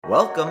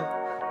Welcome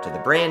to the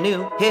brand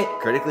new hit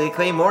critically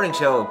acclaimed morning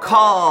show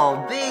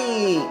called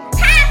the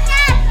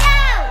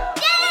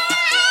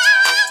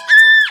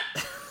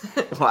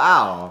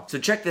Wow. So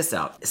check this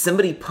out.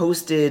 Somebody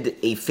posted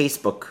a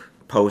Facebook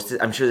post.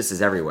 I'm sure this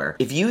is everywhere.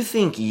 If you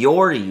think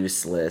you're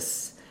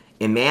useless,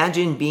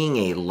 imagine being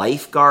a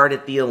lifeguard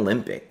at the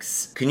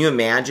Olympics. Can you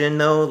imagine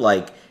though,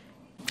 like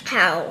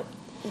how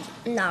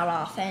not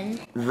often.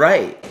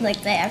 Right.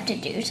 Like they have to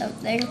do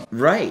something.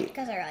 Right.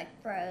 Because they're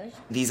like pros.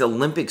 These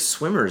Olympic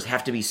swimmers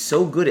have to be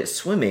so good at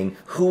swimming,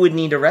 who would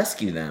need to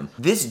rescue them?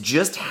 This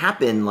just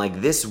happened like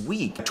this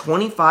week. A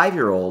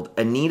 25-year-old,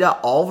 Anita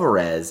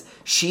Alvarez,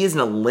 she is an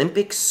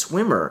Olympic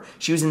swimmer.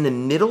 She was in the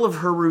middle of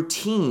her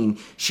routine.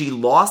 She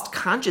lost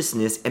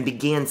consciousness and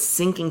began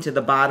sinking to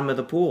the bottom of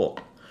the pool.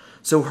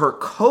 So her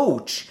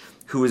coach,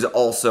 who is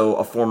also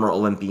a former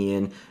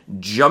Olympian,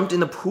 jumped in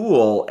the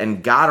pool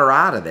and got her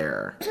out of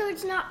there. So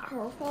it's not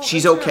her fault.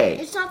 She's okay.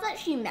 It's not that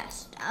she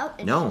messed up.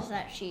 It's No. just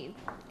that she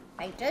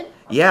fainted.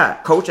 Yeah,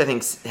 coach, I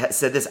think,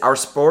 said this. Our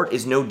sport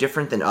is no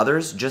different than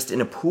others, just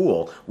in a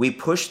pool. We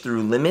push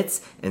through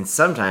limits, and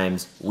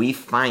sometimes we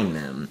find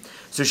them.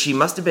 So she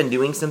must have been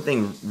doing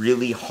something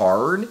really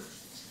hard.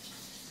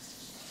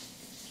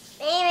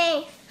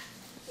 Amy.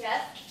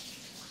 Yes?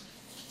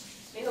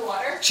 In the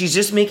water? She's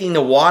just making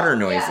the water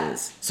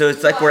noises. Yeah. So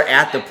it's like we're Water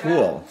at the background.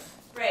 pool.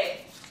 Right.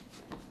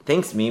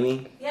 Thanks,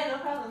 Mimi. Yeah, no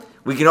problem.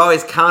 We can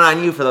always count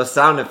on you for those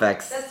sound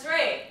effects. That's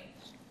right.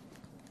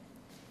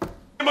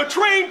 I'm a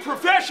trained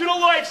professional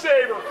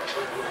lifesaver.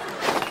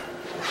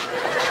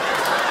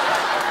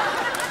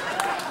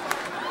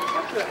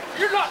 Okay,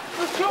 you're not.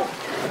 Let's go.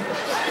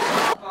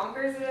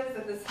 Bonkers it is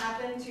that this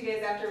happened 2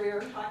 days after we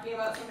were talking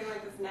about something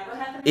like this never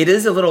happened. It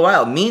is a little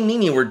wild. Me and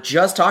Nini were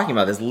just talking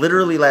about this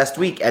literally last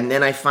week, and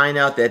then I find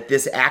out that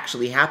this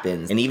actually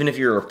happens. And even if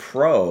you're a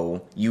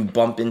pro, you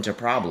bump into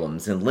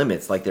problems and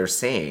limits like they're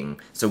saying.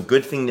 So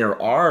good thing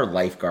there are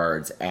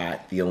lifeguards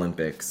at the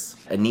Olympics.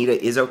 Anita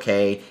is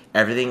okay.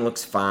 Everything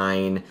looks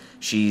fine.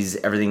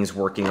 Everything's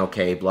working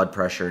okay, blood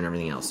pressure and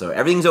everything else. So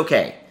everything's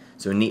okay.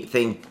 So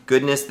thank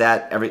goodness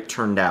that everything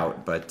turned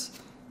out, but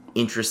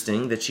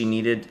interesting that she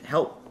needed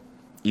help.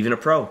 Even a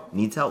pro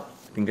needs help.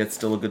 I think that's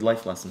still a good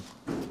life lesson.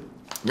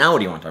 Now what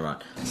do you want to talk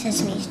about?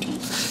 Sesame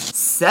Street.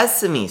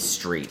 Sesame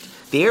Street.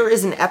 There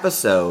is an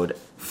episode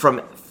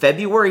from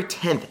February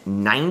 10th,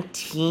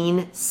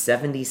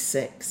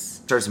 1976.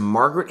 Stars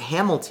Margaret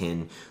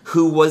Hamilton,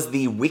 who was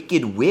the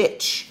Wicked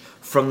Witch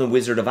from The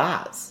Wizard of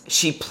Oz.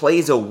 She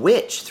plays a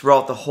witch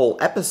throughout the whole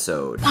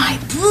episode. My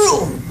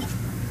broom!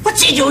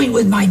 What's he doing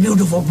with my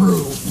beautiful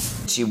broom?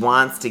 She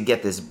wants to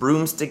get this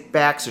broomstick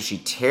back, so she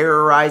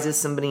terrorizes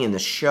somebody in the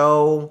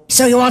show.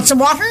 So you want some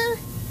water?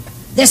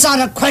 This ought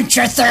to quench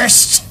your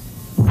thirst.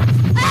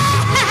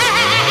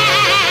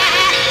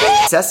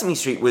 Sesame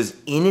Street was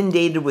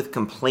inundated with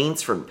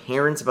complaints from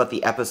parents about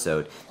the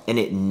episode, and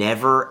it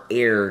never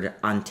aired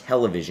on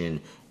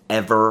television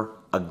ever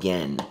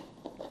again.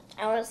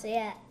 I want to see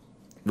it.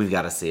 We've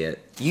got to see it.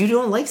 You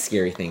don't like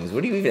scary things.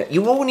 What do you even...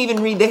 You won't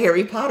even read the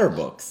Harry Potter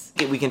books.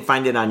 We can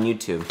find it on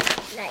YouTube.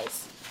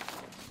 Nice.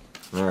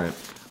 All right.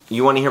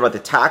 You want to hear about the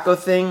taco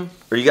thing?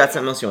 Or you got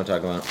something else you want to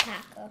talk about?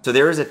 Taco. So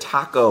there is a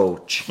taco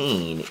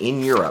chain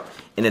in Europe,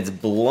 and it's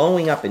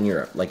blowing up in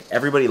Europe. Like,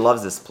 everybody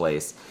loves this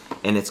place.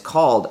 And it's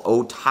called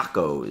O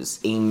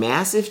Tacos. A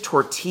massive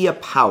tortilla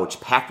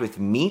pouch packed with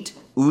meat,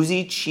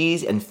 oozy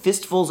cheese, and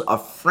fistfuls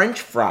of French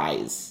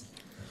fries.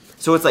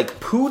 So it's like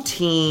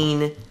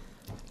poutine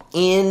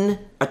in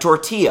a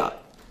tortilla.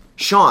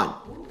 Sean,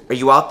 are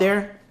you out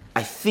there?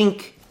 I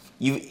think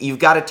you've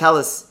got to tell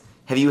us,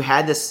 have you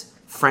had this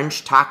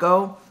French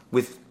taco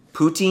with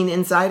poutine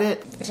inside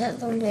it? Is that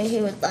something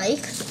he would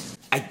like?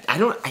 I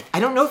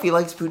don't know if he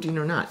likes poutine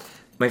or not.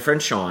 My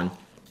friend Sean,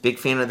 big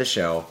fan of the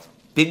show.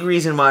 Big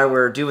reason why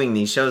we're doing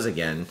these shows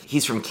again.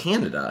 He's from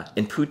Canada,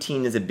 and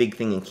poutine is a big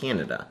thing in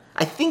Canada.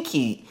 I think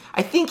he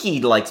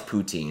likes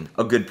poutine,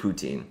 a good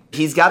poutine.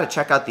 He's got to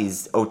check out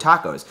these O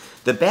Tacos.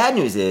 The bad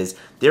news is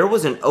there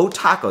was an O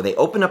Taco. They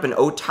opened up an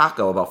O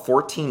Taco about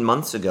 14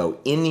 months ago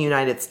in the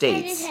United It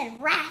States. just had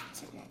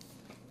rats in it.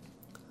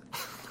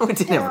 No, it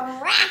didn't There have-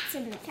 were rats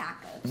in the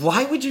tacos.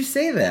 Why would you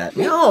say that?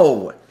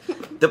 No.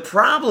 The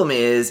problem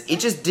is, it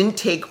just didn't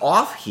take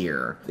off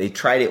here. They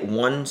tried it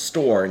one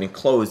store and it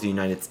closed in the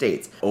United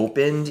States.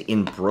 Opened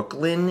in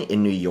Brooklyn,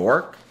 in New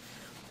York.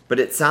 But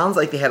it sounds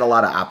like they had a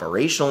lot of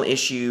operational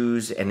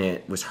issues, and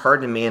it was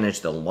hard to manage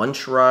the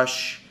lunch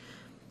rush.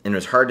 And it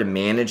was hard to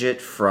manage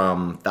it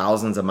from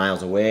thousands of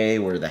miles away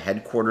where the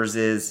headquarters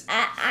is.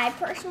 I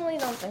personally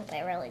don't think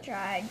they really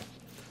tried.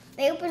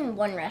 They opened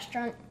one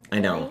restaurant. I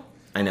know.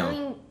 I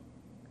mean,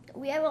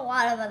 we have a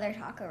lot of other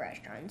taco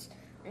restaurants,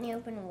 and they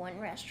open one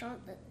restaurant.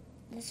 But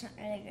are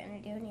they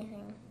going to do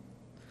anything?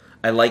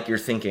 I like your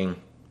thinking.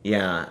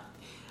 Yeah.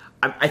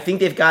 I think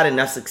they've got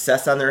enough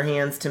success on their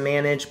hands to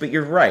manage, but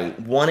you're right.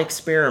 One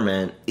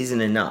experiment isn't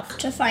enough.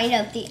 To find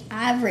out the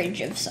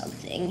average of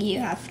something,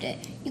 you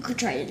could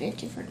try it in a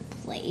different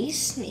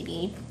place.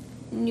 Maybe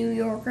New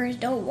Yorkers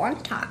don't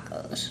want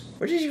tacos.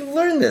 Where did you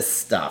learn this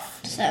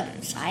stuff?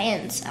 Some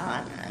science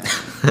on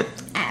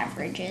average.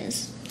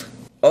 averages.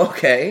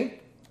 Okay.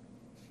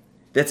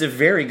 That's a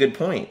very good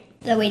point.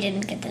 Though we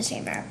didn't get the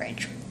same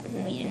average.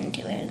 We didn't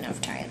do it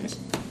enough times.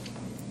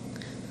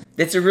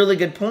 That's a really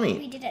good point.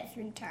 We did it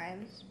 3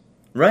 times.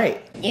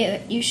 Right.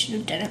 You should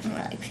have done it more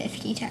like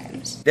 50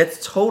 times.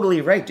 That's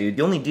totally right, dude.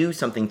 You only do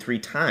something 3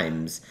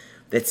 times.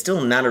 That's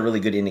still not a really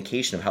good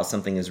indication of how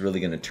something is really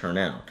going to turn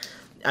out.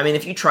 I mean,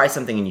 if you try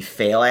something and you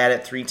fail at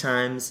it 3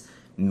 times,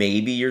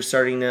 maybe you're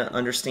starting to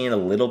understand a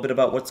little bit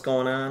about what's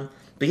going on.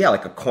 But yeah,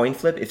 like a coin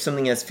flip, if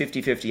something has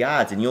 50-50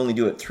 odds and you only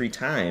do it 3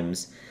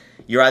 times,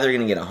 you're either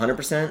going to get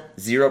 100%,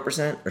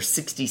 0%, or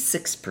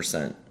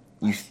 66%.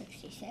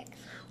 66.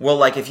 Well,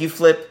 like if you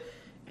flip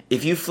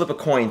a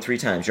coin 3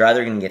 times, you're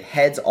either going to get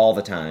heads all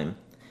the time,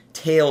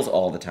 tails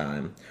all the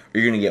time,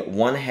 or you're going to get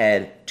 1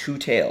 head, 2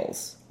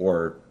 tails,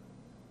 or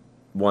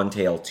 1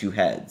 tail, 2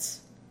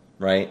 heads,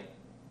 right?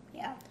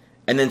 Yeah.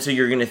 And then so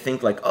you're going to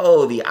think like,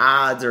 oh, the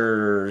odds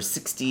are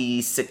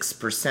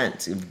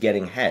 66% of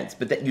getting heads.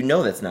 But that, you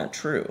know that's not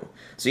true.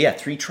 So yeah,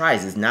 3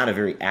 tries is not a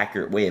very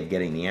accurate way of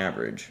getting the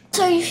average.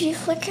 So if you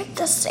flick it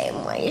the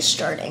same way,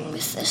 starting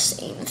with the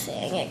same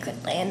thing, it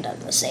could land on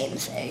the same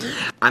thing.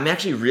 I'm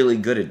actually really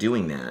good at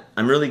doing that.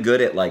 I'm really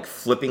good at like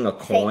flipping a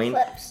coin.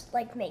 Fake flips,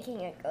 like making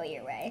it go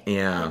your way.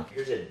 Yeah.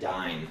 Here's a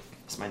dime.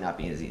 This might not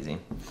be as easy.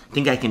 I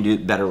think I can do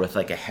it better with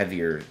like a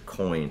heavier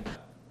coin.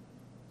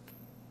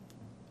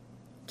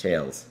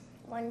 Tails.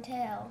 1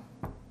 tail,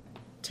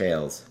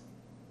 Tails.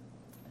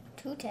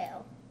 2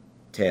 tail,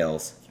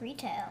 Tails. 3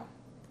 tail,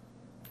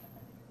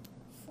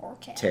 4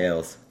 tail.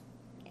 Tails.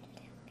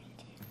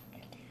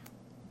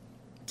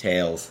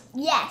 Tails.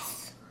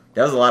 Yes.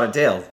 That was a lot of tails.